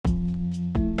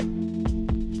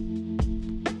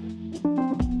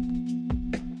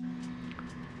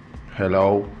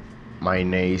Hello, my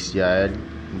name is Yael.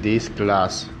 This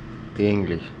class,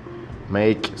 English,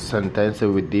 make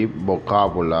sentences with deep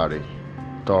vocabulary.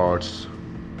 Thoughts,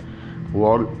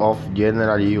 word of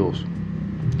general use,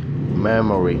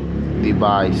 memory,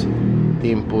 device,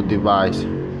 input device,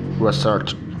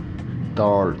 research,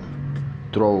 thought,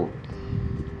 truth,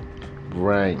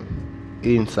 brain,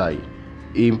 insight,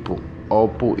 input,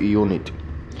 output unit,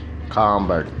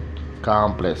 convert,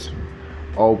 complex,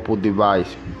 output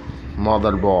device,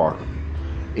 motherboard,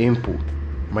 input,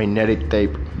 magnetic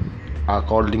tape,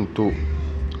 according to,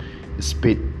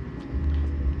 speed,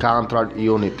 control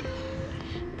unit,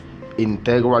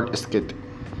 integral circuit,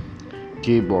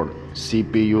 keyboard,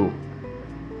 CPU,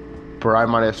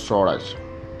 primary storage,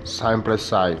 sample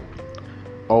size,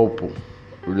 output,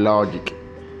 logic,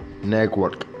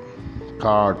 network,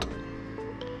 card,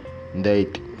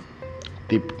 date,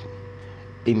 tip,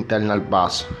 internal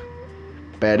bus,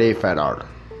 peripheral,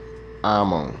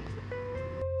 among.